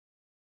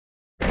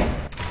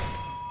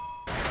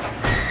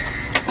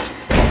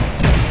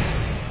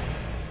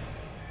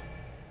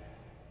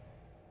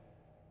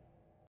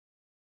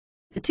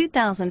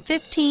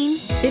2015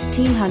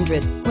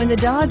 1500. When the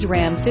Dodge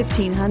Ram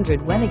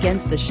 1500 went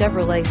against the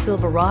Chevrolet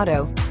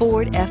Silverado,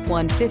 Ford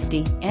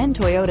F-150, and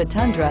Toyota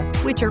Tundra,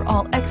 which are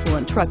all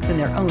excellent trucks in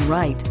their own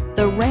right,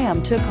 the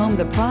Ram took home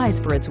the prize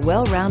for its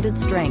well-rounded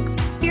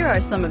strengths. Here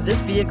are some of this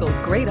vehicle's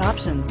great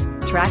options: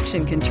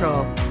 traction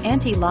control,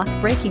 anti-lock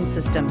braking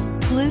system,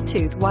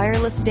 Bluetooth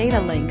wireless data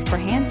link for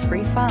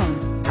hands-free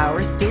phone,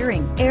 power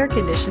steering, air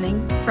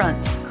conditioning,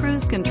 front,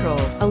 cruise control,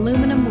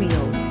 aluminum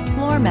wheels,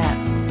 floor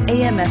mats,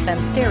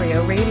 AM/FM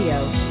stereo radio,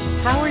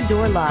 power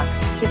door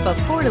locks. If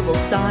affordable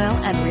style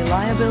and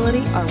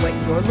reliability are what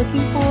you're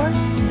looking for,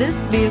 this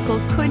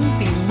vehicle couldn't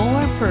be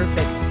more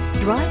perfect.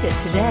 Drive it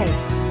today.